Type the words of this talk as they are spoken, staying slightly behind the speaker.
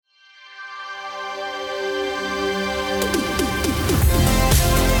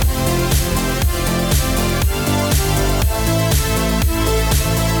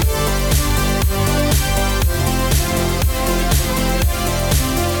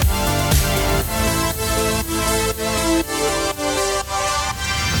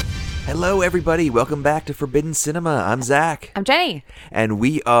Hello, everybody. Welcome back to Forbidden Cinema. I'm Zach. I'm Jenny. And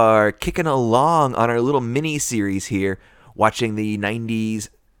we are kicking along on our little mini-series here, watching the 90s,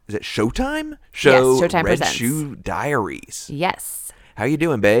 is it Showtime? Yes, Showtime Red presents. Shoe Diaries. Yes. How you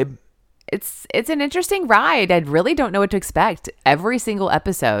doing, babe? It's an interesting ride. I really don't know what to expect every single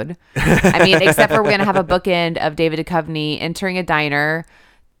episode. I mean, except for we're going to have a bookend of David Duchovny entering a diner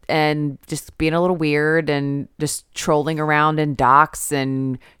and just being a little weird and just trolling around in docks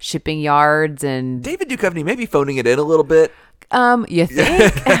and shipping yards and... David Duchovny may be phoning it in a little bit. You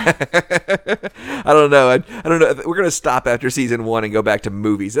think? I don't know. I don't know. We're going to stop after season 1 and go back to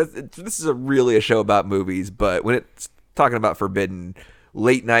movies. This is really a show about movies, but when it's talking about Forbidden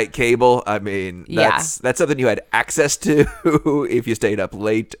late night cable, I mean, that's something you had access to if you stayed up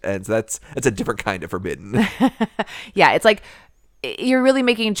late, and so that's a different kind of Forbidden. Yeah, it's like you're really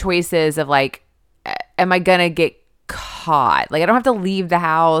making choices of like, am I gonna get caught? Like, I don't have to leave the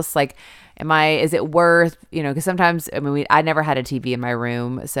house. Like, is it worth, because sometimes, I mean, I never had a TV in my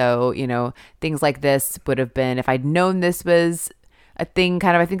room. So, things like this would have been, if I'd known this was a thing,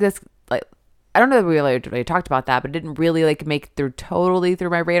 kind of, I think this, like, I don't know if we really talked about that, but it didn't really like make totally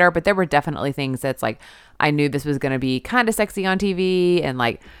through my radar. But there were definitely things that's like, I knew this was going to be kind of sexy on TV, and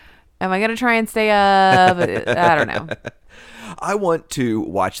like, am I going to try and stay up? I don't know. I want to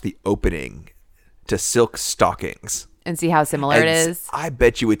watch the opening to Silk Stockings. And see how similar it is. I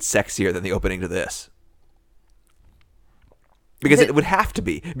bet you it's sexier than the opening to this. Because it would have to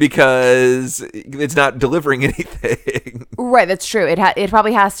be, because it's not delivering anything. Right, that's true. It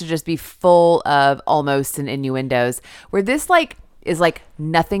probably has to just be full of almost and innuendos. Where this like is like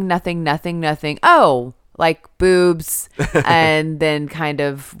nothing. Oh, like boobs, and then kind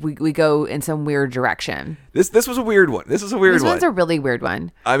of we go in some weird direction. This was a weird one. This one's a really weird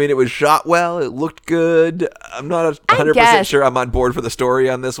one. I mean, it was shot well. It looked good. I'm not 100% sure I'm on board for the story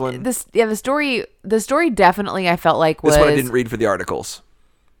on this one. The story definitely I felt like was... This one I didn't read for the articles.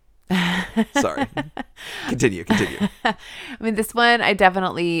 Sorry. Continue. I mean, this one I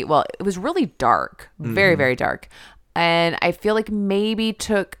definitely... Well, it was really dark. Very, very dark. And I feel like maybe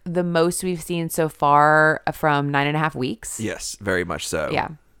took the most we've seen so far from 9.5 weeks. Yes, very much so. Yeah.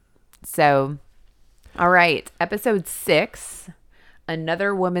 So, all right. Episode 6,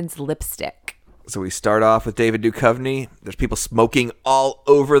 Another Woman's Lipstick. So we start off with David Duchovny. There's people smoking all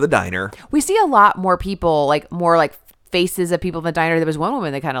over the diner. We see a lot more people, like more like faces of people in the diner. There was one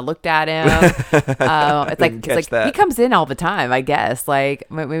woman that kind of looked at him. It's like he comes in all the time, I guess. Like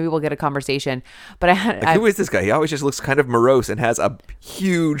maybe we'll get a conversation. But who is this guy? He always just looks kind of morose and has a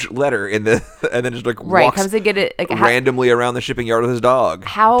huge letter in the and then just like walks comes and get it like randomly around the shipping yard with his dog.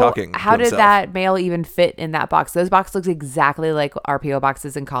 How did that mail even fit in that box? Those boxes looks exactly like our PO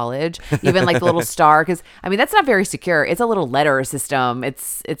boxes in college. Even like the little star, because I mean that's not very secure. It's a little letter system.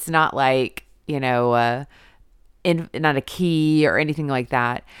 It's not like not a key or anything like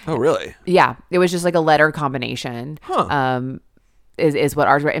that. Oh, really? Yeah. It was just like a letter combination. Huh. Is what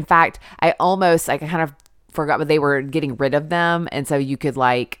ours were. In fact, I kind of forgot, but they were getting rid of them. And so you could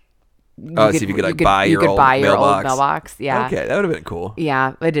like... see if you could buy your old mailbox. Yeah. Okay, that would have been cool.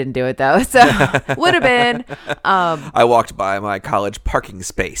 Yeah. I didn't do it though. So would have been. I walked by my college parking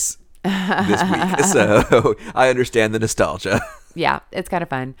space this week. So I understand the nostalgia. Yeah, it's kind of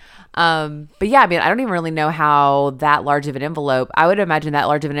fun. But yeah, I mean, I don't even really know how that large of an envelope. I would imagine that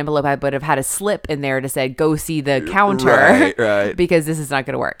large of an envelope, I would have had a slip in there to say, go see the counter. Right. Because this is not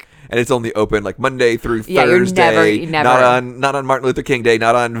going to work. And it's only open like Monday through Thursday. You're never. Not on Martin Luther King Day,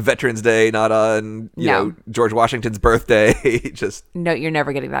 not on Veterans Day, not on George Washington's birthday. No, you're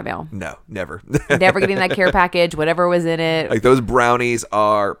never getting that mail. No, never. Never getting that care package, whatever was in it. Like those brownies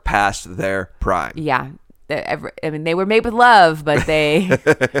are past their prime. Yeah. I mean, they were made with love, but they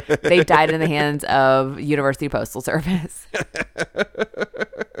died in the hands of University Postal Service.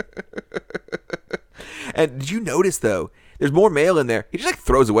 And did you notice though? There's more mail in there. He just like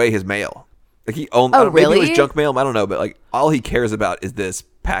throws away his mail. Like he owns. Oh, really? Maybe it was junk mail. I don't know, but like all he cares about is this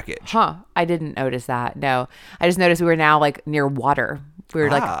package. Huh? I didn't notice that. No, I just noticed we were now like near water. We were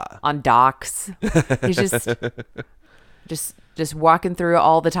like on docks. He's just walking through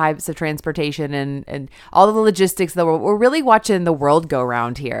all the types of transportation and all the logistics. We're really watching the world go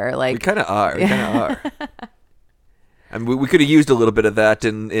round here. Like we kind of are. I mean, we could have used a little bit of that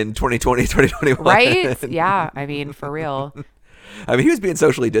in 2020, 2021. Right? Yeah. I mean, for real. I mean, he was being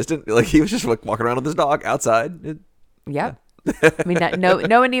socially distant. Like he was just like walking around with his dog outside. Yep. Yeah. I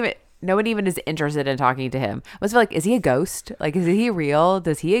mean, no one even is interested in talking to him. I was like, is he a ghost? Like, is he real?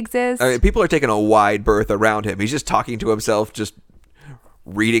 Does he exist? I mean, people are taking a wide berth around him. He's just talking to himself, just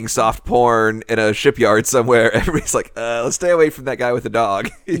reading soft porn in a shipyard somewhere. Everybody's like, let's stay away from that guy with the dog.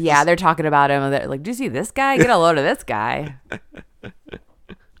 Yeah, they're talking about him. They're like, do you see this guy? Get a load of this guy.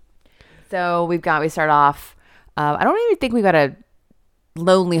 So we start off. I don't even think we got a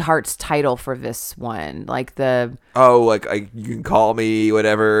Lonely Hearts title for this one. Like the you can call me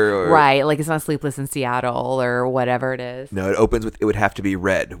whatever. Or, right, like it's not Sleepless in Seattle or whatever it is. No, it opens with it would have to be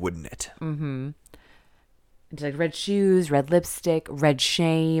red, wouldn't it? Mm-hmm. It's like red shoes, red lipstick, red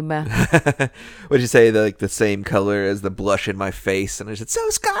shame. What'd you say? The same color as the blush in my face, and I said, "So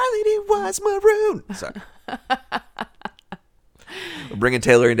scarlet, it was maroon." Sorry. We're bringing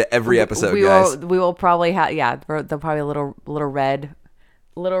Taylor into every episode, guys. We will probably have they'll probably a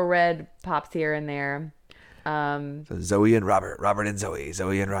little red pops here and there. So Zoe and Robert and Zoe,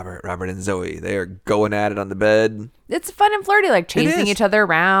 Zoe and Robert and Zoe. They are going at it on the bed. It's fun and flirty, like chasing each other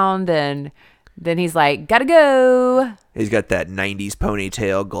around, and then he's like, "Gotta go." He's got that 90s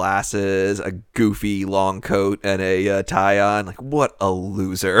ponytail, glasses, a goofy long coat, and a tie on. Like, what a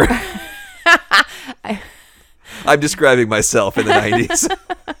loser. I'm describing myself in the 90s.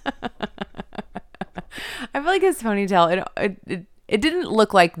 I feel like his ponytail, it didn't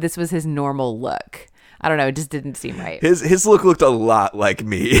look like this was his normal look. I don't know. It just didn't seem right. His look looked a lot like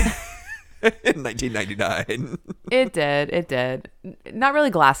me in 1999. It did. Not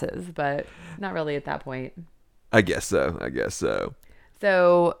really glasses, but not really at that point. I guess so.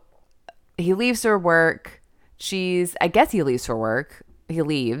 So he leaves for work. I guess he leaves for work. He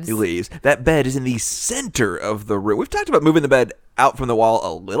leaves. That bed is in the center of the room. We've talked about moving the bed out from the wall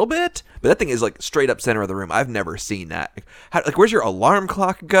a little bit, but that thing is like straight up center of the room. I've never seen that. Where's your alarm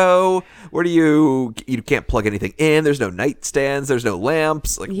clock go? Where do you can't plug anything in? There's no nightstands. There's no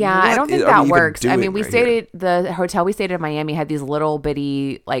lamps. I don't think that works. I mean, the hotel we stayed in Miami had these little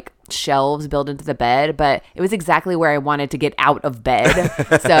bitty like shelves built into the bed, but it was exactly where I wanted to get out of bed.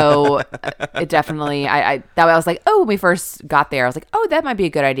 So it definitely, I was like, oh, when we first got there, I was like, oh, that might be a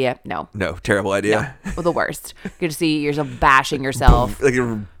good idea. No, terrible idea. No. Well, the worst. Good to see yourself bashing yourself. Like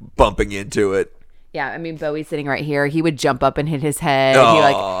you're bumping into it. Yeah, I mean, Bowie's sitting right here. He would jump up and hit his head.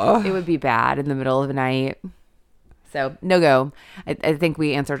 It would be bad in the middle of the night. So, no go. I think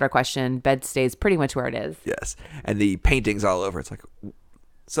we answered our question. Bed stays pretty much where it is. Yes. And the paintings all over. It's like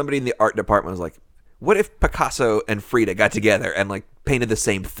somebody in the art department was like, what if Picasso and Frida got together and like painted the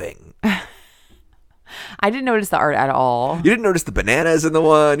same thing? I didn't notice the art at all. You didn't notice the bananas in the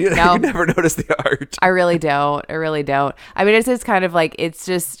one? You never noticed the art. I really don't. I mean, it's just kind of like, it's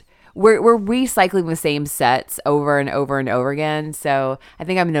just, we're recycling the same sets over and over and over again. So I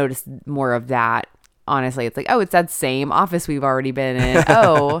think I've noticed more of that. Honestly, it's like, oh, it's that same office we've already been in.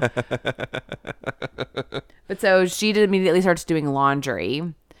 Oh. But so she immediately starts doing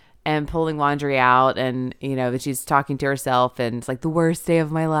laundry and pulling laundry out. And, she's talking to herself and it's like the worst day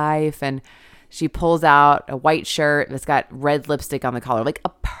of my life. And she pulls out a white shirt that's got red lipstick on the collar, like a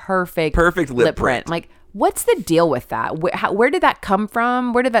perfect lip print. I'm like, what's the deal with that? Where did that come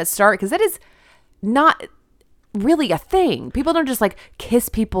from? Where did that start? Because that is not really a thing. People don't just like kiss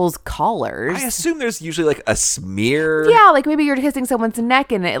people's collars. I assume there's usually like a smear. Yeah, like maybe you're kissing someone's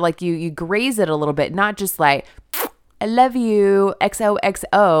neck and it, like you graze it a little bit, not just like, I love you,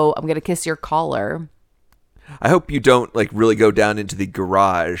 XOXO, I'm going to kiss your collar. I hope you don't like really go down into the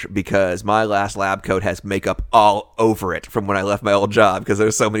garage because my last lab coat has makeup all over it from when I left my old job because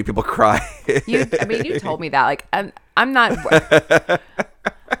there's so many people crying. You told me that. Like I'm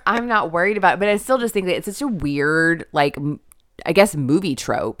not worried about it, but I still just think that it's such a weird, like, I guess movie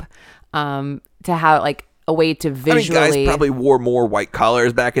trope to have like a way to visually. I mean, guys probably wore more white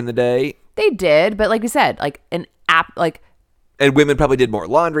collars back in the day. They did, but like you said, like an app, like. And women probably did more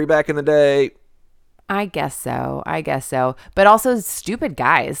laundry back in the day. I guess so. But also stupid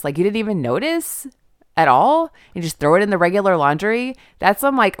guys. Like you didn't even notice at all. You just throw it in the regular laundry. That's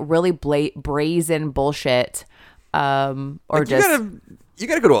some like really brazen bullshit. Or like just. You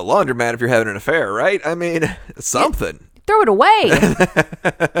gotta go to a laundromat if you're having an affair, right? I mean, something. Throw it away.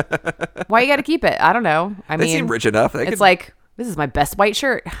 Why you gotta keep it? I don't know. They seem rich enough. Like, this is my best white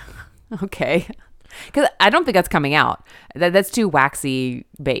shirt. Okay. Because I don't think that's coming out. That's too waxy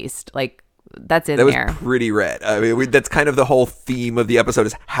based. Like, that's in there. That was pretty red. I mean, that's kind of the whole theme of the episode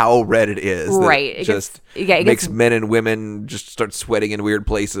is how red it is. Right. It makes men and women just start sweating in weird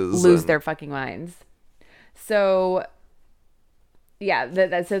places. Lose their fucking minds. So,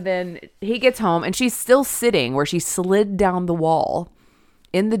 yeah. So then he gets home and she's still sitting where she slid down the wall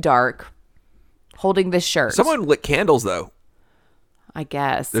in the dark holding this shirt. Someone lit candles, though. I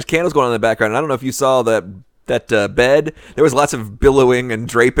guess. There's candles going on in the background. I don't know if you saw that that bed. There was lots of billowing and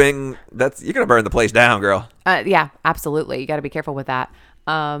draping. You're gonna burn the place down, girl. Yeah, absolutely. You got to be careful with that.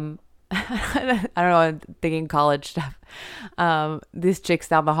 I don't know. I'm thinking college stuff. These chicks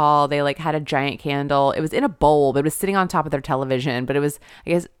down the hall, they like had a giant candle. It was in a bowl, but it was sitting on top of their television. But it was, I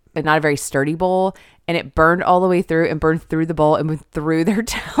guess, not a very sturdy bowl, and it burned all the way through and burned through the bowl and went through their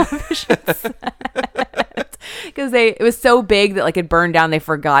television set. Because it was so big that like it burned down. They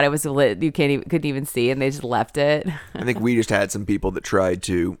forgot it was lit. You couldn't even see, and they just left it. I think we just had some people that tried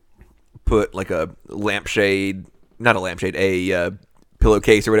to put like a lampshade, not a lampshade, a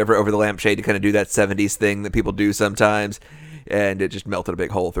pillowcase or whatever over the lampshade to kind of do that 70s thing that people do sometimes, and it just melted a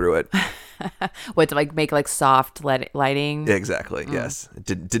big hole through it. What, to like make like soft lighting? Exactly. Yes,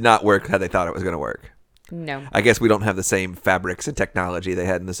 it did not work how they thought it was going to work. No. I guess we don't have the same fabrics and technology they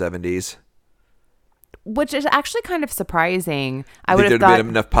had in the 70s. Which is actually kind of surprising. I would have thought there'd been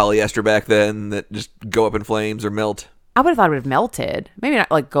enough polyester back then that just go up in flames or melt. I would have thought it would have melted. Maybe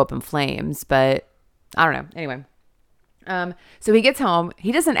not like go up in flames, but I don't know. Anyway. So he gets home.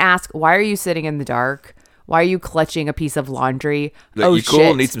 He doesn't ask, why are you sitting in the dark? Why are you clutching a piece of laundry? Oh, you cool?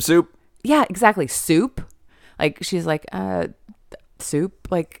 Shit. Need some soup? Yeah, exactly. Soup? Like, she's like, soup?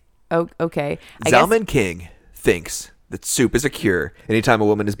 Like, oh, okay. Zalman King thinks that soup is a cure. Anytime a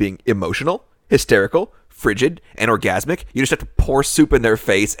woman is being emotional, hysterical, frigid, and orgasmic, you just have to pour soup in their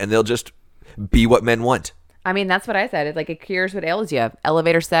face and they'll just be what men want. I mean, that's what I said. It's like it cures what ails you.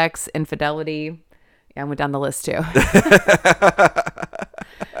 Elevator sex, infidelity. Yeah, I went down the list too.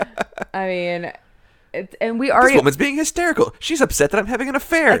 I mean, and we already. This woman's being hysterical. She's upset that I'm having an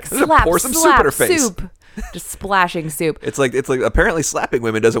affair. Like, slap, pour some soup in her face. Soup. Just splashing soup. It's like apparently slapping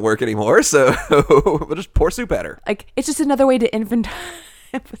women doesn't work anymore, so we'll just pour soup at her. Like, it's just another way to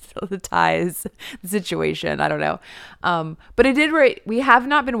infantilize the situation. I don't know. But it did. We have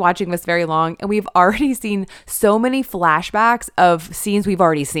not been watching this very long, and we've already seen so many flashbacks of scenes we've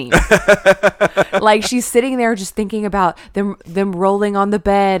already seen. Like, she's sitting there just thinking about them rolling on the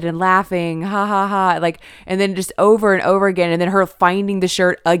bed and laughing, ha ha ha, like, and then just over and over again, and then her finding the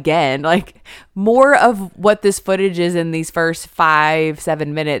shirt again. Like, more of what this footage is in these first 5-7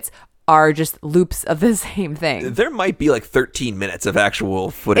 minutes are just loops of the same thing. There might be like 13 minutes of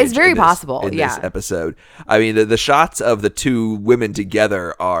actual footage. It's very possible, in this episode. I mean, the shots of the two women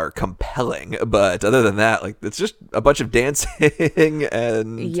together are compelling, but other than that, like, it's just a bunch of dancing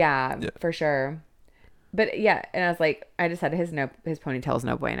and yeah, for sure. But yeah, and I was like, I just had his ponytail's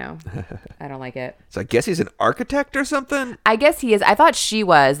no bueno. I don't like it. So I guess he's an architect or something? I guess he is. I thought she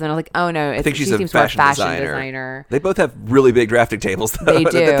was. Then I was like, oh no, I think she's she a seems more fashion designer. They both have really big drafting tables, though. They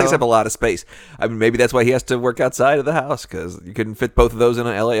do. That takes up a lot of space. I mean, maybe that's why he has to work outside of the house, because you couldn't fit both of those in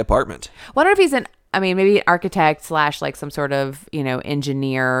an LA apartment. Wonder if he's maybe an architect / like some sort of,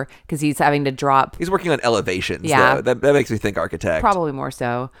 engineer, because he's having to drop. He's working on elevations. Yeah. Though. That makes me think architect. Probably more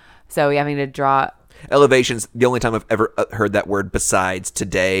so. So having to draw. Elevations, the only time I've ever heard that word besides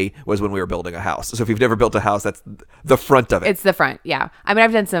today was when we were building a house. So if you've never built a house, that's the front of it. It's the front, yeah. I mean,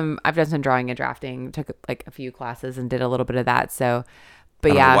 I've done some drawing and drafting, took like a few classes and did a little bit of that. So,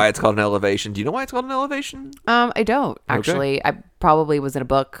 but I don't know why it's called an elevation. Do you know why it's called an elevation? I don't actually. Okay. I probably was in a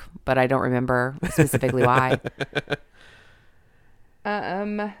book, but I don't remember specifically why.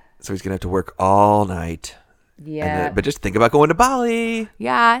 So he's gonna have to work all night. Yeah. But just think about going to Bali.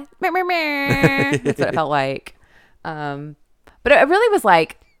 Yeah. That's what it felt like. But it really was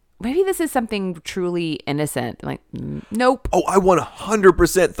like, maybe this is something truly innocent. Like, nope. Oh, I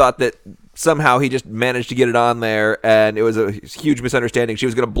 100% thought that somehow he just managed to get it on there, and it was a huge misunderstanding. She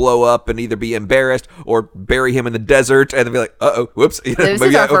was going to blow up and either be embarrassed or bury him in the desert, and then be like, uh-oh, whoops. This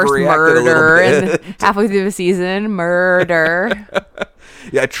is our first murder and halfway through the season. Murder.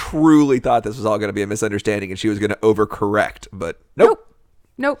 Yeah, I truly thought this was all going to be a misunderstanding and she was going to overcorrect, but nope.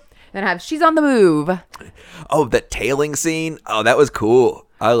 Then she's on the move. Oh, that tailing scene. Oh, that was cool.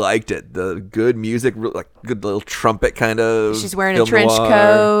 I liked it. The good music, like good little trumpet kind of. She's wearing a trench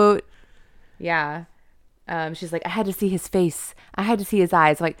coat. Yeah. She's like, I had to see his face. I had to see his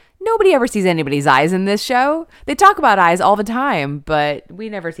eyes. I'm like, nobody ever sees anybody's eyes in this show. They talk about eyes all the time, but we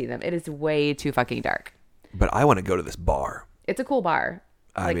never see them. It is way too fucking dark. But I want to go to this bar. It's a cool bar.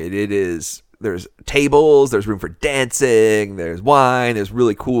 I mean, it is. There's tables, there's room for dancing, there's wine, there's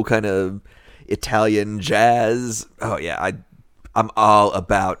really cool kind of Italian jazz. Oh, yeah. I'm all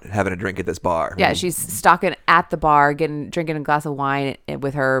about having a drink at this bar. Yeah, she's stalking at the bar, drinking a glass of wine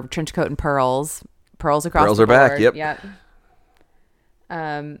with her trench coat and pearls. Pearls across pearls the board. Pearls are back, yep.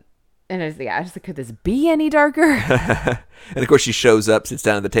 And I was like, could this be any darker? And, of course, she shows up, sits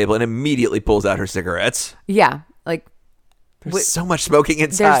down at the table, and immediately pulls out her cigarettes. Yeah, like, There's so much smoking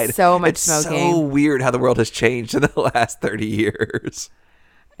inside. There's so much it's smoking. It's so weird how the world has changed in the last 30 years.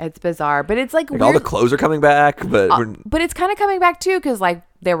 It's bizarre, but it's like weird. All the clothes are coming back, but it's kind of coming back too, because like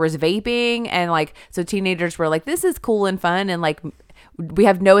there was vaping, and like so teenagers were like, this is cool and fun, and like we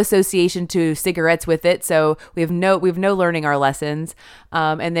have no association to cigarettes with it, so we have no learning our lessons.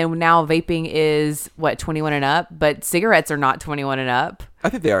 And then now vaping is 21 and up, but cigarettes are not 21 and up. I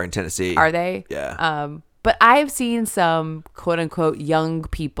think they are in Tennessee. Are they? Yeah. But I've seen some quote unquote young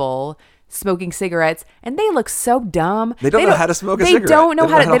people smoking cigarettes, and they look so dumb. They don't know how to smoke a cigarette. They don't know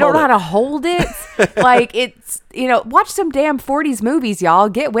how to hold it. Like, it's, watch some damn 40s movies, y'all.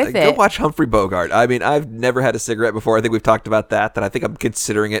 Get with it. Go watch Humphrey Bogart. I mean, I've never had a cigarette before. I think we've talked about that I think I'm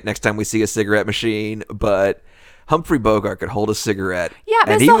considering it next time we see a cigarette machine. But Humphrey Bogart could hold a cigarette. Yeah,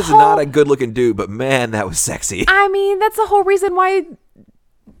 and he was not a good-looking dude, but man, that was sexy. I mean, that's the whole reason why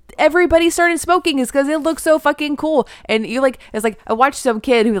everybody started smoking, is because it looks so fucking cool. And it's like I watched some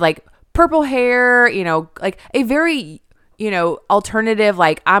kid who like purple hair, like a very alternative,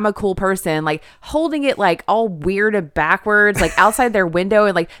 like I'm a cool person, like holding it like all weird and backwards, like outside their window,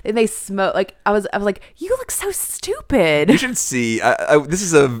 and and they smoke. Like I was like, you look so stupid. You should see. This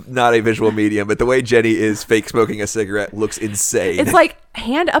is not a visual medium, but the way Jenny is fake smoking a cigarette looks insane. It's like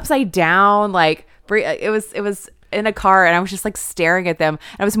hand upside down, like it was in a car, and I was just like staring at them.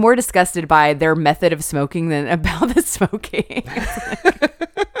 I was more disgusted by their method of smoking than about the smoking.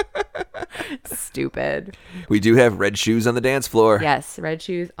 Stupid. We do have red shoes on the dance floor. Yes, red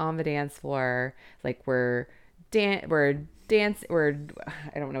shoes on the dance floor. Like we're I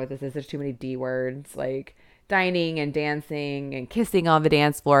don't know what this is. There's too many D words. Like dining and dancing and kissing on the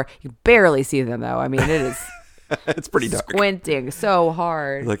dance floor. You barely see them though. I mean, it is. It's pretty dark. Squinting so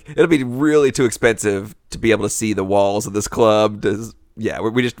hard. Like it'll be really too expensive to be able to see the walls of this club.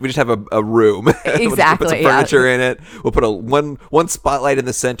 We just have a room. Exactly. We'll put some furniture in it. We'll put one spotlight in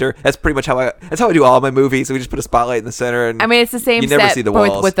the center. That's pretty much how I do all my movies. So we just put a spotlight in the center, and I mean it's the same. You never see the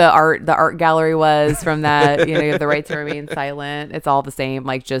walls. With the art gallery was from that. You have the right to remain silent. It's all the same,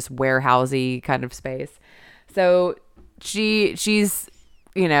 like just warehousey kind of space. So she's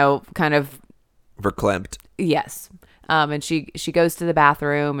kind of verklempt. Yes. And she goes to the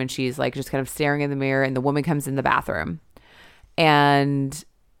bathroom, and she's like just kind of staring in the mirror, and the woman comes in the bathroom. And,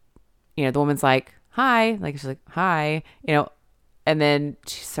 the woman's like, hi. Like, she's like, hi. And then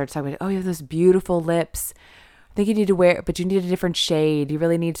she starts talking about, oh, you have those beautiful lips. I think you need to wear, but you need a different shade. You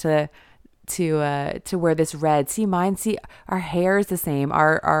really need to wear this red. See mine? See, our hair is the same.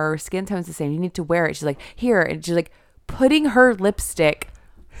 Our skin tone's the same. You need to wear it. She's like, here. And she's like putting her lipstick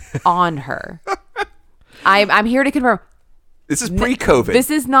on her. I'm here to confirm. This is pre-COVID. This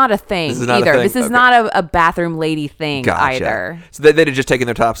is not a thing either. This is not a bathroom lady thing either. So they'd have just taken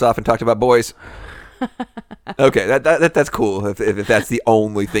their tops off and talked about boys. Okay, that's cool. If that's the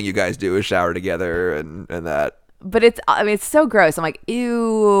only thing you guys do is shower together and that. But it's so gross. I'm like,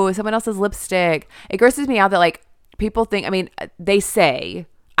 ew, someone else's lipstick. It grosses me out that like people think. I mean, they say,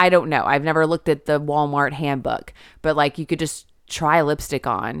 I don't know. I've never looked at the Walmart handbook, but like you could just try lipstick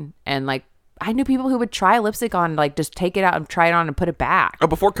on, and like I knew people who would try lipstick on, like just take it out and try it on and put it back. Oh,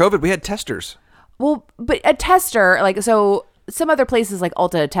 before COVID, we had testers. Well, but a tester, like, so some other places like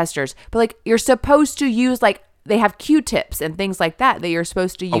Ulta testers, but like you're supposed to use, like, they have Q-tips and things like that you're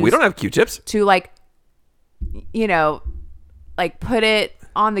supposed to use. Oh, we don't have Q-tips. To like, like put it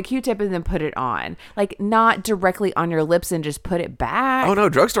on the Q-tip and then put it on. Like not directly on your lips and just put it back. Oh no,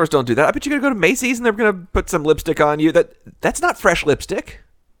 drugstores don't do that. I bet you're going to go to Macy's and they're going to put some lipstick on you. That's not fresh lipstick.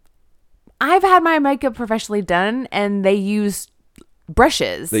 I've had my makeup professionally done, and they use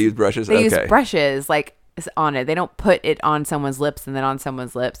brushes. They use brushes? They use brushes, like, on it. They don't put it on someone's lips and then on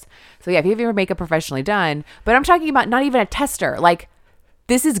someone's lips. So, yeah, if you have your makeup professionally done. But I'm talking about not even a tester. Like,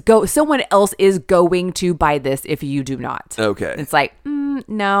 someone else is going to buy this if you do not. Okay. It's like,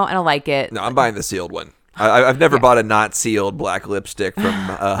 no, I don't like it. No, I'm buying the sealed one. I've never bought a not sealed black lipstick from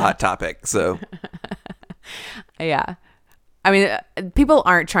Hot Topic, so. Yeah. I mean, people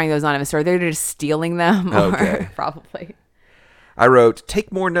aren't trying those on in the store. They're just stealing them. Okay. Probably. I wrote,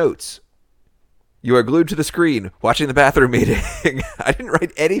 take more notes. You are glued to the screen, watching the bathroom meeting. I didn't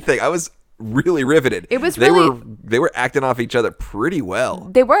write anything. I was really riveted. It was They were acting off each other pretty well.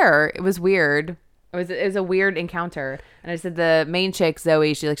 They were. It was weird. It was a weird encounter. And I said the main chick,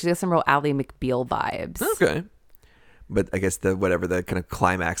 Zoe, she's got some real Ally McBeal vibes. Okay. But I guess the kind of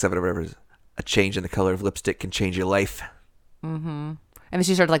climax of it or whatever is a change in the color of lipstick can change your life. Mm-hmm. And then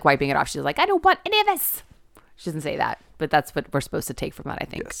she started like wiping it off. She's like, I don't want any of this. She doesn't say that, but that's what we're supposed to take from that, I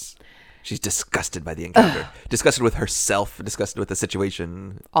think. Yes. She's disgusted by the encounter. Disgusted with herself. Disgusted with the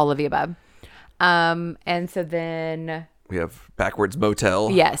situation. All of the above. And so then... We have Backwards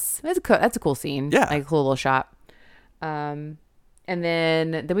Motel. Yes, that's a cool scene. Yeah. Like a cool little shot. And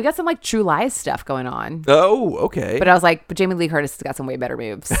then we got some like True Lies stuff going on. Oh, okay. But I was like, but Jamie Lee Curtis has got some way better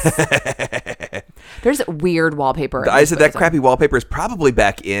moves. There's weird wallpaper. I said that crappy wallpaper is probably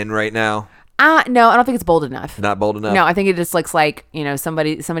back in right now. No, I don't think it's bold enough. Not bold enough? No, I think it just looks like,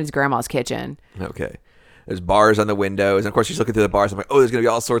 somebody's grandma's kitchen. Okay. There's bars on the windows. And of course, she's looking through the bars. I'm like, oh, there's going to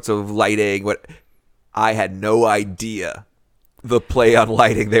be all sorts of lighting. What? I had no idea the play on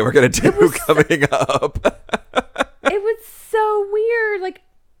lighting they were going to do coming up. It was so weird. Like,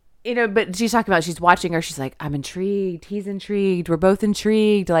 but she's talking about, she's watching her. She's like, I'm intrigued. He's intrigued. We're both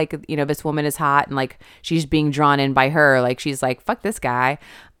intrigued. Like, this woman is hot and like she's being drawn in by her. Like, she's like, fuck this guy.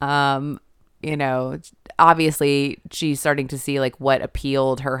 Obviously she's starting to see like what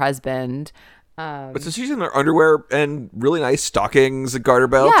appealed her husband. But so she's in her underwear and really nice stockings, a garter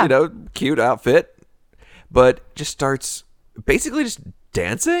belt, Yeah. Cute outfit. But just starts basically just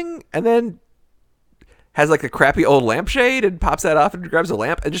dancing and then has like a crappy old lampshade and pops that off and grabs a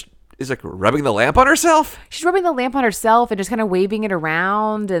lamp and just is like rubbing the lamp on herself. She's rubbing the lamp on herself and just kind of waving it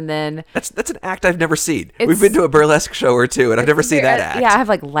around, and then That's an act I've never seen. We've been to a burlesque show or two and I've never seen that act. Yeah, I have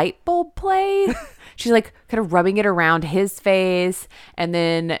like light bulb play. She's like kind of rubbing it around his face, and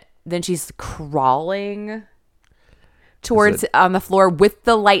then she's crawling towards on the floor with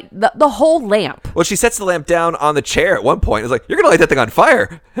the light, the whole lamp. Well, she sets the lamp down on the chair at one point. It's like, you're going to light that thing on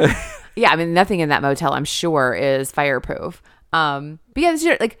fire. Yeah, I mean, nothing in that motel, I'm sure, is fireproof. But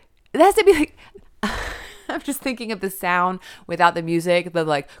yeah, like, it has to be like, I'm just thinking of the sound without the music, the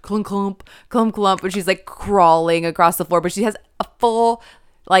like clump, clump, clump, clump, when she's like crawling across the floor, but she has a full,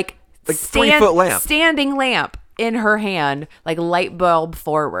 like 3-foot lamp. Standing lamp in her hand, like light bulb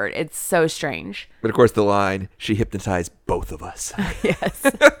forward. It's so strange. But of course, the line, she hypnotized both of us. Yes.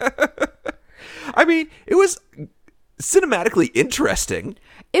 I mean, it was cinematically interesting.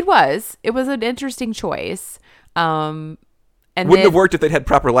 It was an interesting choice. And Wouldn't have worked if they'd had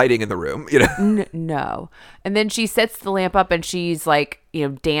proper lighting in the room, No. And then she sets the lamp up and she's like,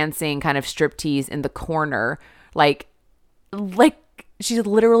 dancing kind of striptease in the corner. Like she's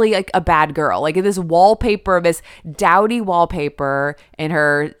literally like a bad girl. Like this wallpaper, this dowdy wallpaper in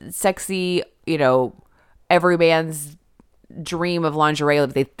her sexy, every man's dream of lingerie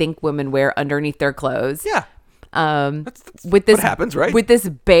that they think women wear underneath their clothes. Yeah. That's With this what happens, right? With this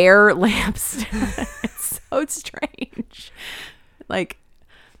bare lampstand. It's so strange. Like,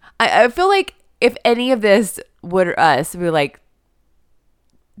 I feel like if any of this would us, we were like,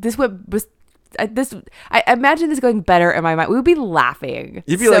 I imagine this going better in my mind. We would be laughing.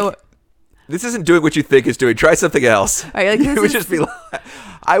 You'd be like, this isn't doing what you think it's doing. Try something else. Right, like, you would just be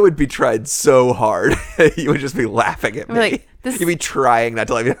I would be tried so hard. You would just be laughing at me. Like, you'd be trying not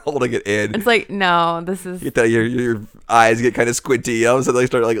to like holding it in. It's like, no, this is... Your eyes get kind of squinty. All of a sudden they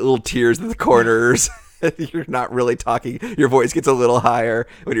start like little tears in the corners. You're not really talking. Your voice gets a little higher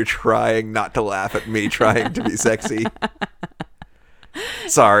when you're trying not to laugh at me trying to be sexy.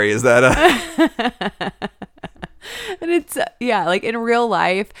 Sorry, is that a... And it's, like in real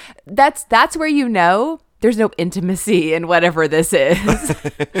life, that's where there's no intimacy in whatever this is.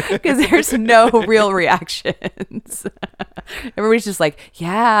 Because there's no real reactions. Everybody's just like,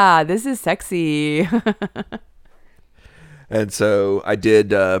 yeah, this is sexy. And so I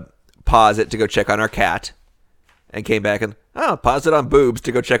did pause it to go check on our cat and came back and, pause it on boobs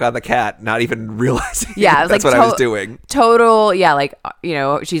to go check on the cat, not even realizing that's what I was doing. Total, like,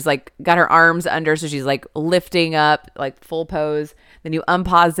 she's like got her arms under, so she's like lifting up, like full pose. Then you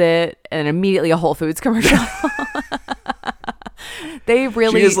unpause it, and immediately a Whole Foods commercial. They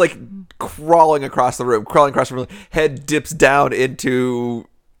really... She is like crawling across the room, head dips down into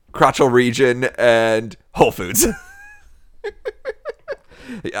crotchal region and Whole Foods.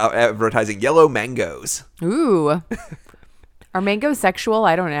 Advertising yellow mangoes. Ooh. Are mangoes sexual?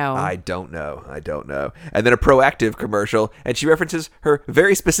 I don't know. I don't know. And then a Proactive commercial, and she references her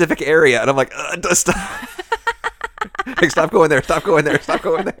very specific area, and I'm like, stop. Like, stop going there.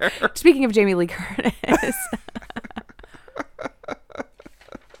 Speaking of Jamie Lee Curtis.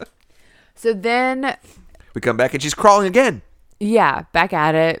 So then... we come back, and she's crawling again. Yeah, back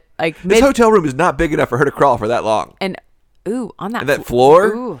at it. Like this hotel room is not big enough for her to crawl for that long. And... Ooh, on that, and that floor,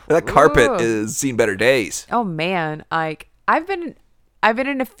 ooh, that carpet has seen better days. Oh man, like I've been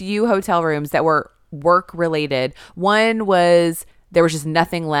in a few hotel rooms that were work related. One was there was just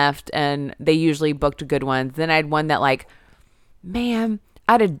nothing left, and they usually booked good ones. Then I had one that like, man,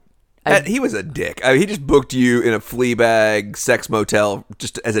 he was a dick. I mean, he just booked you in a Fleabag sex motel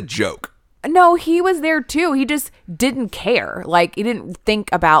just as a joke. No, he was there too. He just didn't care. Like he didn't think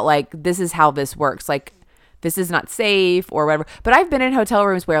about like this is how this works. Like. this is not safe or whatever. But I've been in hotel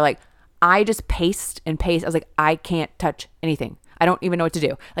rooms where like I just paced and paced. I was like, I can't touch anything. I don't even know what to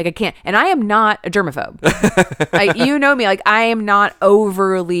do. Like I can't. And I am not a germaphobe. Like, you know me. Like I am not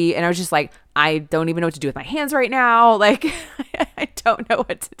overly. And I was just like, I don't even know what to do with my hands right now. Like I don't know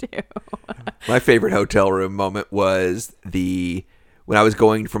what to do. My favorite hotel room moment was when I was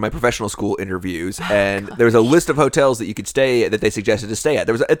going for my professional school interviews, and there was a list of hotels that you could stay at that they suggested to stay at.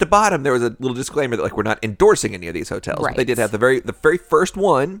 There was at the bottom there was a little disclaimer that like we're not endorsing any of these hotels. Right. But they did have the very first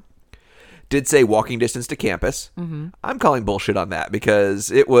one did say walking distance to campus. Mm-hmm. I'm calling bullshit on that because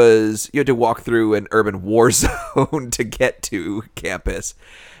it was you had to walk through an urban war zone to get to campus,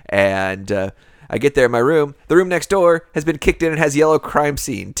 and I get there in my room. The room next door has been kicked in and has yellow crime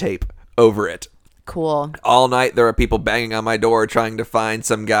scene tape over it. Cool. All night there are people banging on my door trying to find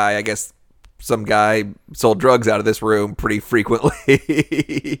some guy. I guess some guy sold drugs out of this room pretty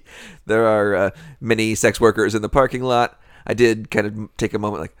frequently. There are many sex workers in the parking lot. I did kind of take a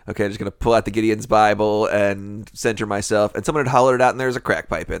moment like, okay, I'm just going to pull out the Gideon's Bible and center myself. And someone had hollered it out and there's a crack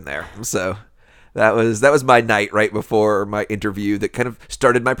pipe in there. So that was my night right before my interview that kind of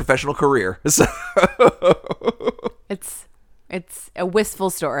started my professional career. So It's a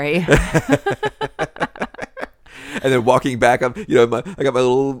wistful story. And then walking back, I got my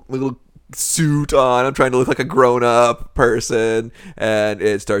little suit on. I'm trying to look like a grown-up person, and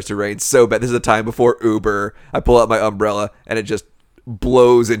it starts to rain so bad. This is a time before Uber. I pull out my umbrella, and it just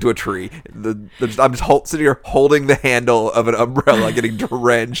blows into a tree. I'm just sitting here holding the handle of an umbrella, getting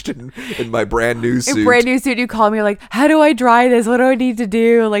drenched in my brand new suit. A brand new suit. You call me, you're like, how do I dry this? What do I need to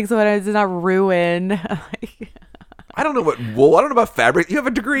do? Like, so it's not ruin. I don't know what wool. I don't know about fabric. You have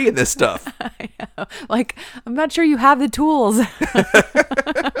a degree in this stuff. I know. Like, I'm not sure you have the tools.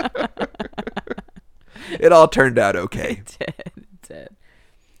 It all turned out okay. It did.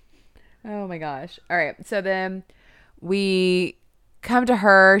 Oh my gosh. All right. So then we come to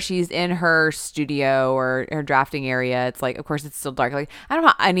her. She's in her studio or her drafting area. It's like, of course, it's still dark. Like, I don't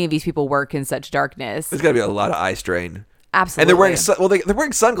know how any of these people work in such darkness. There's got to be a lot of eye strain. Absolutely. And they're wearing they're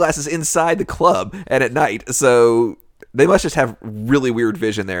wearing sunglasses inside the club and at night, so they must just have really weird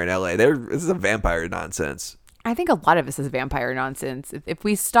vision there in LA. This is a vampire nonsense. I think a lot of this is vampire nonsense. If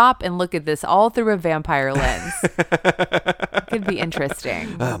we stop and look at this all through a vampire lens, it could be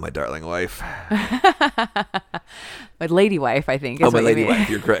interesting. Oh, my darling wife. My lady wife, I think. My lady wife.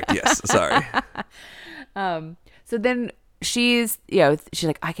 You're correct. Yes. Sorry. So then she's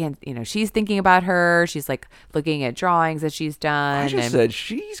like, I can't, she's thinking about her. She's like looking at drawings that she's done. I just said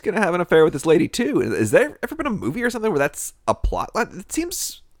she's going to have an affair with this lady too. Is there ever been a movie or something where that's a plot line? It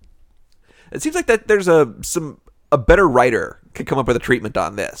seems like that there's a better writer could come up with a treatment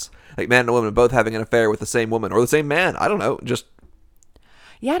on this. Like man and woman both having an affair with the same woman or the same man. I don't know. Just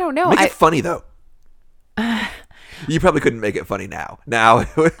I don't know. Make it funny though. You probably couldn't make it funny now. Now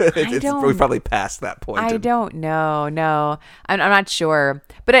we've probably passed that point. I don't know. No, I'm not sure.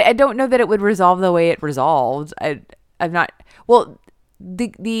 But I don't know that it would resolve the way it resolved. I'm not. Well,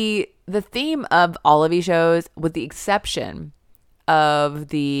 the theme of all of these shows, with the exception of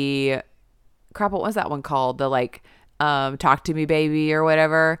the crap, what was that one called? The like, talk to me, baby, or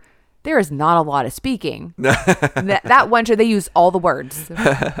whatever. There is not a lot of speaking. that one show, they use all the words.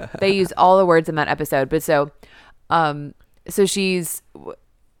 They use all the words in that episode. But so she's,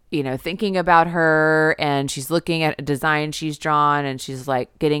 thinking about her and she's looking at a design she's drawn and she's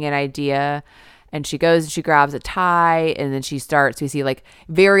like getting an idea and she goes and she grabs a tie and then we see like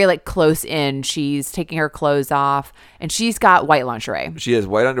very like close in, she's taking her clothes off and she's got white lingerie. She has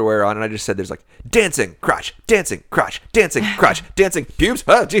white underwear on and I just said there's like dancing, crotch, dancing, crotch, dancing, crotch, dancing, pubes.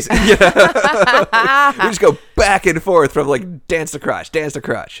 Oh, jeez. We just go back and forth from like dance to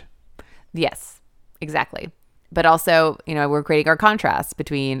crotch. Yes, exactly. But also, we're creating our contrast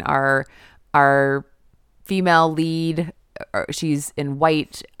between our female lead. She's in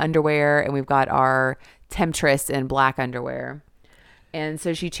white underwear, and we've got our temptress in black underwear. And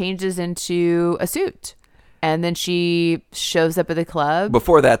so she changes into a suit, and then she shows up at the club.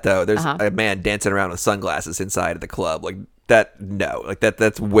 Before that, though, there's a man dancing around with sunglasses inside of the club. Like that, no, like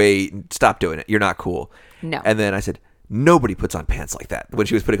that's way. Stop doing it. You're not cool. No. And then I said, nobody puts on pants like that when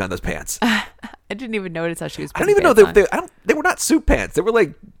she was putting on those pants. I didn't even notice how she was. I don't even know they were not suit pants. They were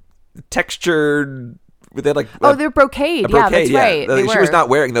like textured. They had like they're brocade. Yeah, that's right. She was not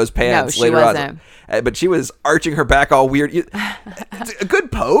wearing those pants later on, but she was arching her back all weird. A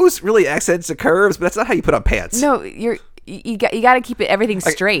good pose really accents the curves, but that's not how you put on pants. No, you got to keep everything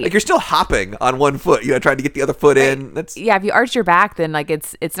straight. Like you're still hopping on one foot. Trying to get the other foot in. That's if you arch your back, then like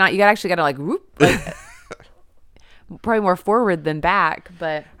it's not. You actually got to like whoop. Like, probably more forward than back,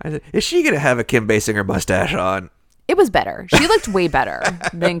 but Is she going to have a Kim Basinger mustache on? it was better. She looked way better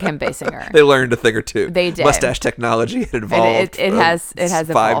than Kim Basinger. They learned a thing or two. They did. Mustache technology had evolved. It has 5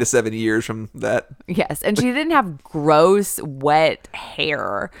 evolved. to 7 years from that. Yes, and she didn't have gross, wet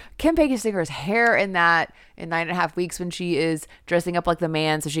hair. Kim Basinger's hair in 9.5 weeks when she is dressing up like the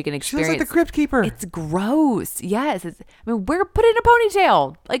man so she can She experience. looks like the Crypt Keeper. It's gross. Yes. We're put in a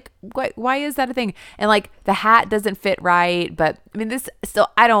ponytail. Like, why is that a thing? And like the hat doesn't fit right. But I mean, this still,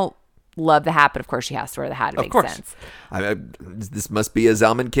 I don't love the hat, but of course she has to wear the hat. It makes sense. This must be a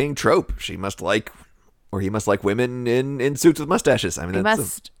Zalman King trope. She must like, or he must like women in suits with mustaches. I mean,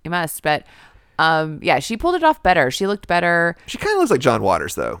 He must. But yeah, she pulled it off better. She looked better. She kind of looks like John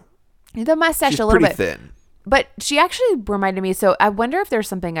Waters, though. The mustache She's a little pretty bit thin. But she actually reminded me. So I wonder if there's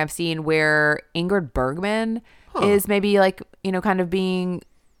something I've seen where Ingrid Bergman is maybe like, kind of being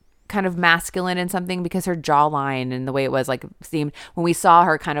kind of masculine in something, because her jawline and the way it was like seemed when we saw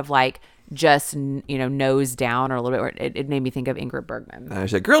her kind of like just, nose down or a little bit, it made me think of Ingrid Bergman. I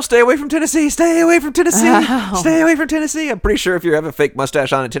said, girl, stay away from Tennessee. Stay away from Tennessee. Oh. Stay away from Tennessee. I'm pretty sure if you have a fake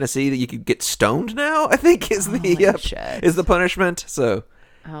mustache on in Tennessee that you could get stoned now, I think is the punishment. So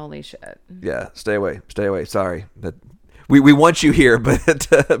holy shit. Yeah, stay away. Stay away. Sorry. We want you here, but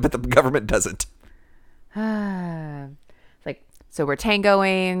the government doesn't. Like, so we're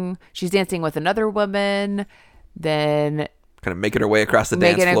tangoing. She's dancing with another woman. Then kind of making her way across the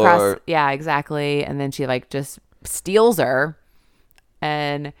dance floor. Yeah, exactly. And then she like just steals her.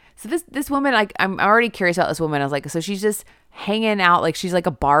 And so this woman, like, I'm already curious about this woman. I was like, so she's just hanging out, like she's like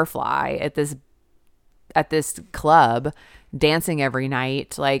a barfly at this club, dancing every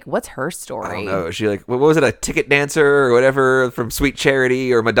night. Like, what's her story? I don't know. Is she like, what was it, a ticket dancer or whatever from Sweet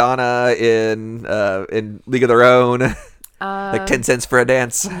Charity or Madonna in League of Their Own? Like 10 cents for a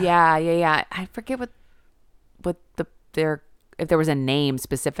dance. Yeah. I forget what if there was a name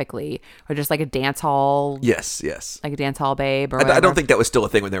specifically, or just like a dance hall. Yes. Like a dance hall babe. Or I don't think that was still a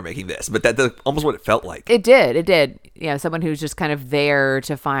thing when they were making this, but that's almost what it felt like. It did. Yeah, someone who's just kind of there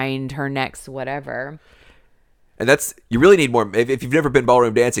to find her next whatever. And you really need more. If you've never been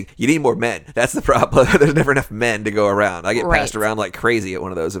ballroom dancing, you need more men. That's the problem. There's never enough men to go around. I get passed around like crazy at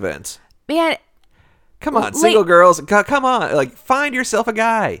one of those events. Man, come on, single girls, come on, like find yourself a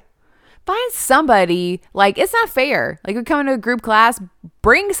guy. Find somebody. Like, it's not fair. Like, we come into a group class,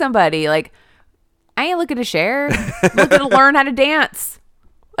 bring somebody. Like, I ain't looking to share. I'm looking to learn how to dance.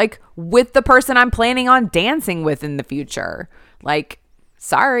 Like, with the person I'm planning on dancing with in the future. Like,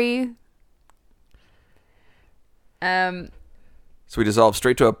 sorry. So we dissolve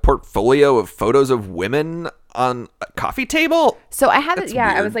straight to a portfolio of photos of women on a coffee table? So I had That's it.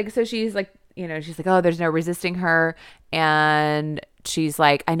 Yeah, weird. I was like, so she's like, she's like, oh, there's no resisting her. And she's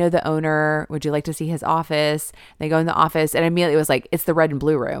like, I know the owner. Would you like to see his office? They go in the office, and immediately it was like, it's the red and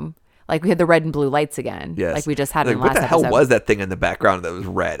blue room. Like, we had the red and blue lights again. Yes. Like we just had like, in the last what the hell episode. was that thing in the background that was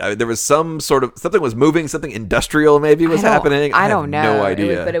red? I mean, there was some sort of something was moving, something industrial maybe was happening. I don't know. No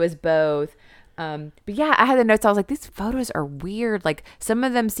idea. But it was both. But yeah, I had the notes. I was like, these photos are weird. Like, some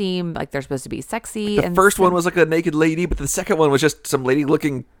of them seem like they're supposed to be sexy. The first one was like a naked lady, but the second one was just some lady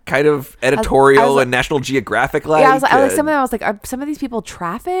looking kind of editorial like, and National Geographic like. Yeah, I was like, some of them, I was like, are some of these people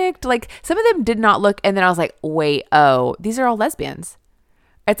trafficked? Like, some of them did not look. And then I was like, wait, these are all lesbians.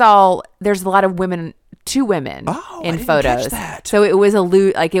 There's a lot of women, two women in photos. Catch that. So it was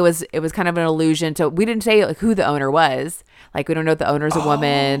it was kind of an allusion to, we didn't say like who the owner was. Like, we don't know if the owner's a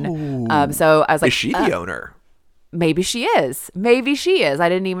woman. So I was like, is she the owner? Maybe she is. I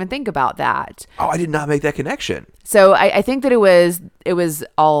didn't even think about that. Oh, I did not make that connection. So I think that it was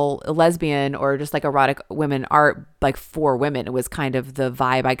all lesbian or just like erotic women art, like for women. It was kind of the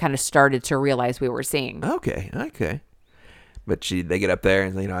vibe I kind of started to realize we were seeing. Okay. But they get up there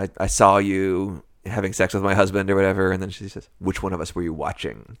and, I saw you having sex with my husband or whatever, and then she says, which one of us were you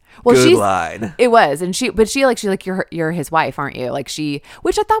watching? Well, Good line. It was. And she's like, you're his wife, aren't you? Like,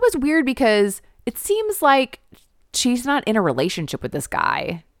 which I thought was weird because it seems like she's not in a relationship with this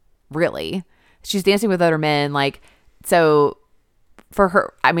guy, really. She's dancing with other men. Like, so for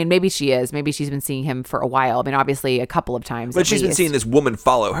her, I mean, maybe she is. Maybe she's been seeing him for a while. I mean, obviously a couple of times. But she's been seeing this woman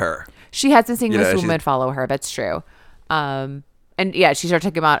follow her. She has been seeing this woman follow her. That's true. And yeah, she started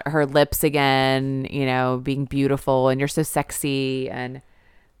talking about her lips again, being beautiful, and you're so sexy. And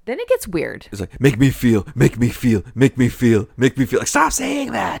then it gets weird. It's like, make me feel. Like, stop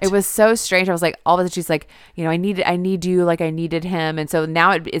saying that. It was so strange. I was like, all of a sudden she's like, I need you like I needed him. And so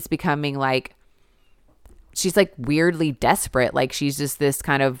now it's becoming like, she's like weirdly desperate. Like, she's just this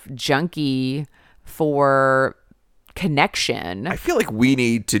kind of junkie for connection. I feel like we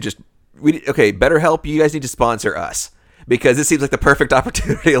need to just okay, BetterHelp, you guys need to sponsor us. Because it seems like the perfect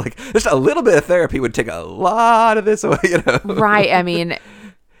opportunity. Like, just a little bit of therapy would take a lot of this away, Right. I mean,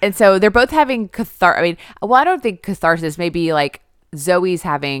 and so they're both having I don't think catharsis, maybe like Zoe's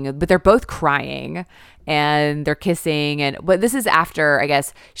having, but they're both crying and they're kissing. But this is after, I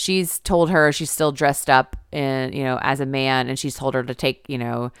guess, she's told her she's still dressed up in, as a man, and she's told her to take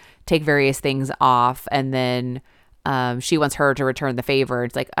various things off. And then she wants her to return the favor.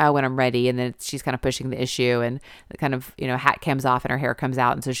 It's like, oh, when I'm ready. And then she's kind of pushing the issue, and the kind of, hat comes off and her hair comes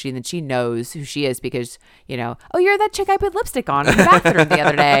out. And so she knows who she is because, oh, you're that chick I put lipstick on in the bathroom the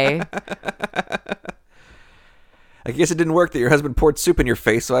other day. I guess it didn't work that your husband poured soup in your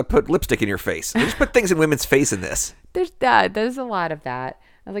face, so I put lipstick in your face. I just put things in women's face in this. There's a lot of that.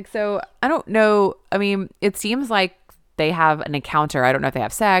 I was like, so I don't know. I mean, it seems like they have an encounter. I don't know if they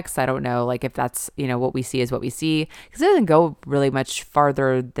have sex. I don't know, like, if that's, what we see is what we see. Because it doesn't go really much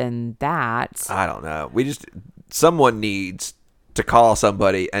farther than that. I don't know. Someone needs to call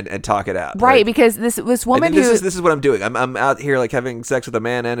somebody and talk it out. Right, like, because this woman this is what I'm doing. I'm out here, like, having sex with a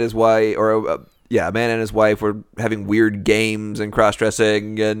man and his wife, or a man and his wife. We're having weird games and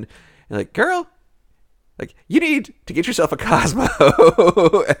cross-dressing, and like, girl, like, you need to get yourself a Cosmo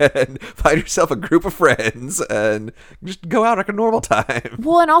and find yourself a group of friends and just go out like a normal time.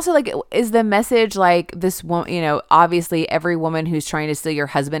 Well, and also, like, is the message like this one, obviously every woman who's trying to steal your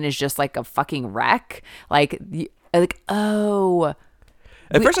husband is just like a fucking wreck. Like, oh.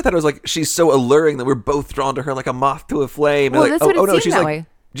 At first I thought it was like, she's so alluring that we're both drawn to her like a moth to a flame. Well, like, that's what it seemed she's that like, way.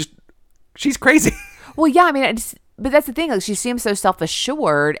 She's crazy. Well, yeah, I mean, but that's the thing. Like, she seems so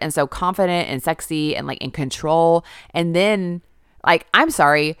self-assured and so confident and sexy and like in control. And then, like, I'm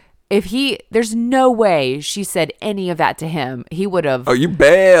sorry, there's no way she said any of that to him. He would have. Oh, you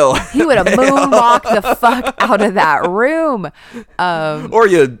bail. He would have moonwalked the fuck out of that room. Or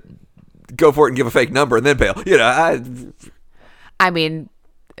you go for it and give a fake number and then bail. I mean,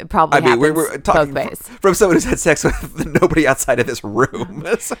 it probably happens we're talking both ways. From someone who's had sex with nobody outside of this room.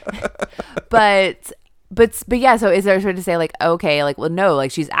 But yeah, so is there sort of say like, okay, like, well, no,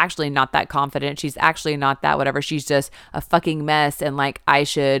 like, she's actually not that confident. She's actually not that whatever. She's just a fucking mess. And like, I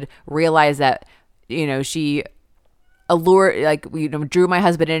should realize that, she drew my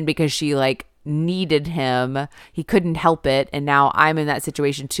husband in because she like needed him. He couldn't help it. And now I'm in that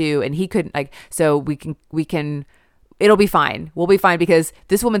situation too. And he couldn't, like, so we can, it'll be fine. We'll be fine because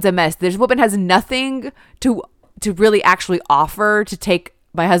this woman's a mess. This woman has nothing to really actually offer to take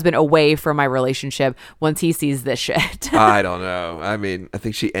my husband away from my relationship once he sees this shit. I don't know. I mean, I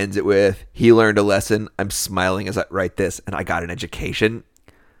think she ends it with, he learned a lesson. I'm smiling as I write this, and I got an education.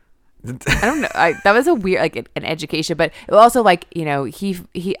 I don't know. That was a weird, like, an education, but it was also like,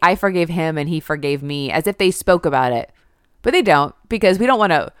 I forgave him and he forgave me, as if they spoke about it, but they don't, because we don't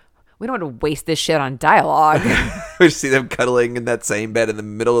want to waste this shit on dialogue. We just see them cuddling in that same bed in the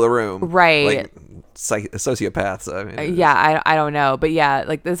middle of the room. Right. Like sociopaths. I mean, yeah, I don't know. But yeah,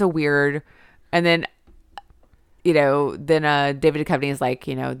 like, that's a weird. And then, David Duchovny is like,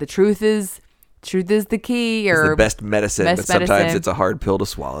 the truth is the key, or it's the best medicine, but sometimes it's a hard pill to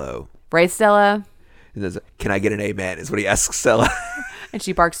swallow. Right, Stella? Can I get an amen? Is what he asks Stella. And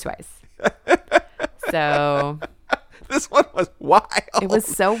she barks twice. So. This one was wild. It was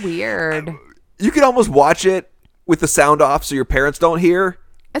so weird. You could almost watch it with the sound off so your parents don't hear.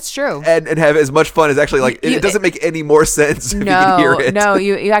 That's true. And have as much fun as actually, like, it doesn't make any more sense if you can hear it. No,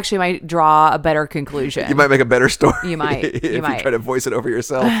 you actually might draw a better conclusion. You might make a better story. You might. if you try to voice it over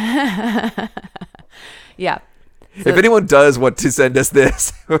yourself. Yeah. So, if anyone does want to send us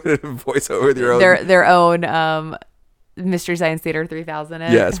this, voice over with your own. Their own Mystery Science Theater 3000.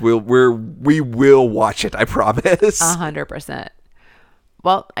 Yes, we will watch it, I promise. 100%.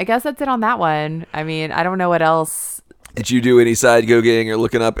 Well, I guess that's it on that one. I mean, I don't know what else. Did you do any side googling or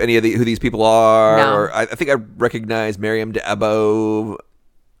looking up any of who these people are? No. Or I think I recognize Miriam D'Abo.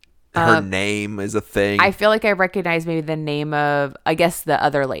 Her name is a thing. I feel like I recognize maybe the name of, I guess, the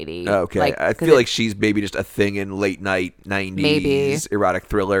other lady. Okay. Like, I feel like she's maybe just a thing in late night 90s maybe erotic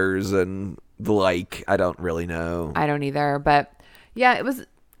thrillers and the like. I don't really know. I don't either. But yeah, it was a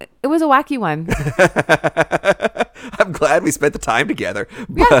wacky one. I'm glad we spent the time together,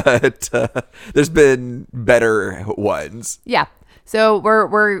 but there's been better ones. Yeah. So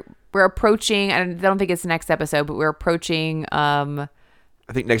we're approaching, I don't think it's the next episode, but we're approaching I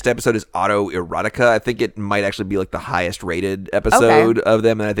think next episode is Auto Erotica. I think it might actually be like the highest rated episode of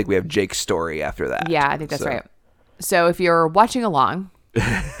them, and I think we have Jake's story after that. Yeah, I think that's right. So if you're watching along,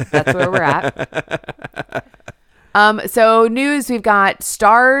 that's where we're at. So news, we've got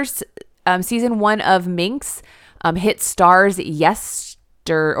Stars, season 1 of Minx hit Stars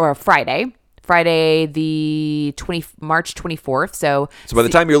after, or Friday the March 24th. So by the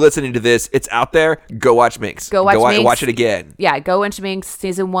time you're listening to this, it's out there. Go watch Minx. Go watch Minx. Watch it again. Yeah, go watch Minx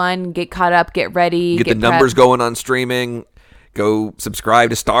season 1. Get caught up. Get ready. Get the numbers going on streaming. Go subscribe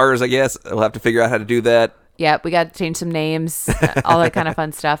to Stars, I guess. We'll have to figure out how to do that. Yep, we got to change some names, all that kind of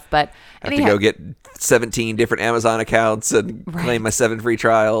fun stuff. But I have to go get 17 different Amazon accounts and claim my 7 free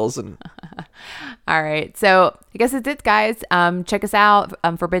trials. And all right, so I guess that's it, guys. Check us out,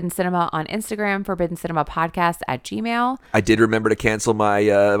 Forbidden Cinema on Instagram, Forbidden Cinema Podcast at Gmail. I did remember to cancel my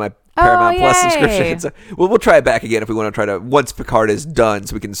my Paramount Plus subscription. So we'll try it back again if we want to try to, once Picard is done,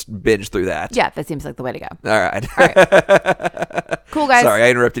 so we can binge through that. Yeah, that seems like the way to go. All right. Cool, guys. Sorry,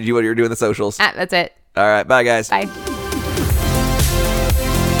 I interrupted you while you were doing the socials. That's it. All right, bye, guys. Bye.